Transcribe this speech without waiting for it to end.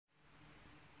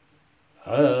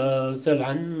the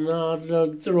land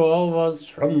that drove us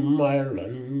from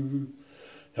Ireland.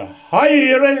 The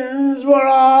Highlands were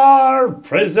our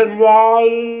prison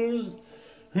walls.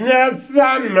 The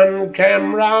famine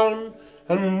came round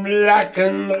and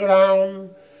blackened the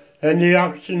ground, and the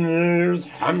auctioneers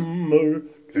hammered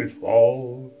it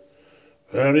fall.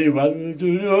 Very well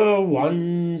to the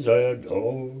ones I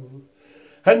adore,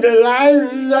 and the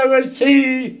land I will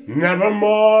see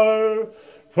nevermore,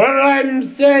 for I'm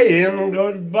saying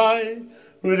goodbye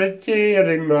with a tear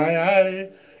in my eye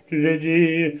to the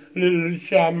dear little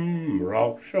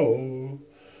Shamrock shore.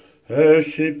 Her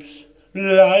ships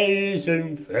lies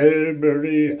in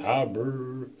Fairbury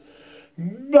harbour,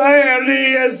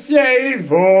 barely a sail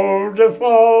for the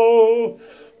foe,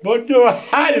 but to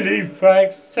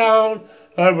Halifax sound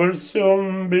I will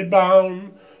soon be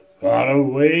bound, far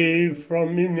away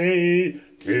from my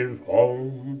native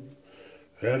home.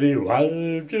 Very well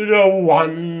to the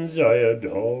ones I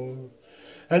adore,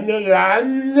 and the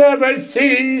land never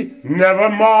see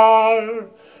nevermore,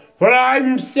 for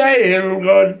I'm saying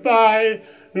goodbye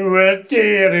with a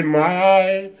tear in my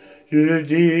eye to the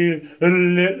dear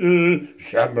little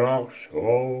Shamrock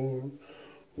shore.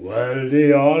 Well,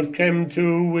 they all came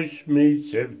to wish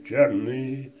me safe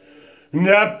journey.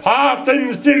 The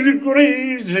parting still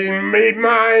grieves in me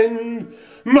mind,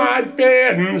 my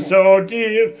parents so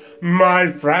dear,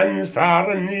 my friends far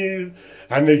and near,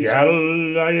 and the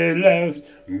girl I left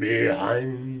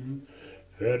behind.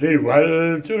 Very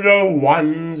well to the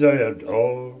ones I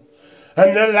adore,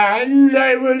 and the land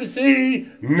I will see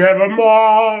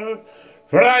nevermore,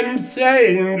 for I'm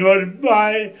saying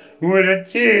goodbye with a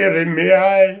tear in my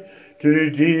eye to the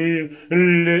dear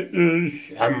little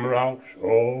Shamrock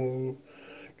shore.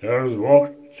 There's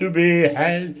work to be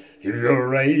had if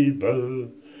you're able.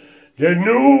 The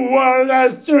new world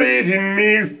has treated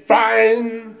me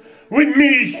fine, with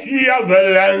me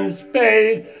shovel and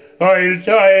spade. I'll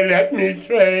try let me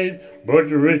trade, but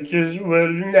riches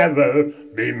will never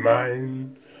be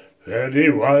mine. Very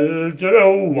well to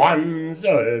the ones I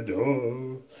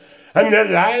adore, and the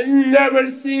land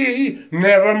never see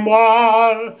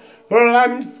nevermore, for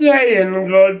I'm saying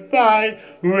goodbye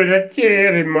with a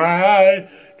tear in my eye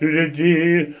to the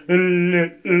dear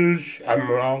little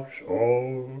Shamrock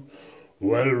shore.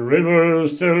 Well,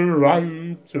 rivers still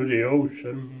run to the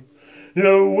ocean,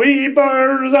 the wee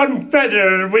birds on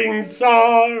feathered wings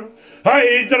soar.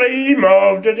 I dream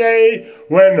of the day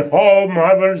when home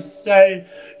I will say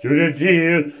to the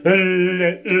dear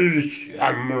little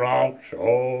Shamrock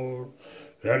shore.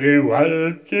 Very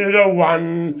well to the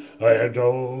ones I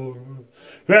adore,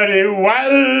 very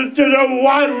well to the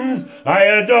ones I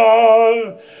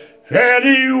adore,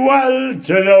 very well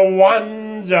to the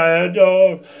ones I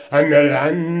adore, and the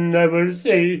land I will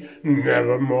see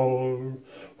nevermore.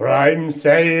 For I'm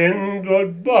saying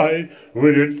goodbye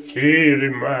with a tear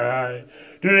in my eye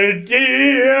to the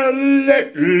dear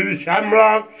little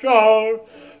Shamrock shore.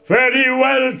 Very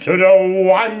well to the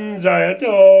ones I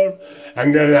adore,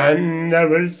 and the land I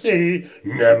will see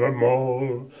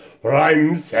nevermore. For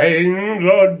I'm saying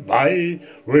goodbye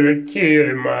with a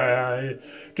tear in my eye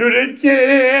to the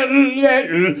dear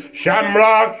little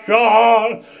Shamrock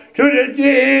shore, to the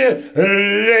dear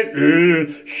little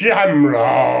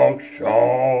Shamrock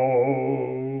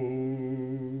shore.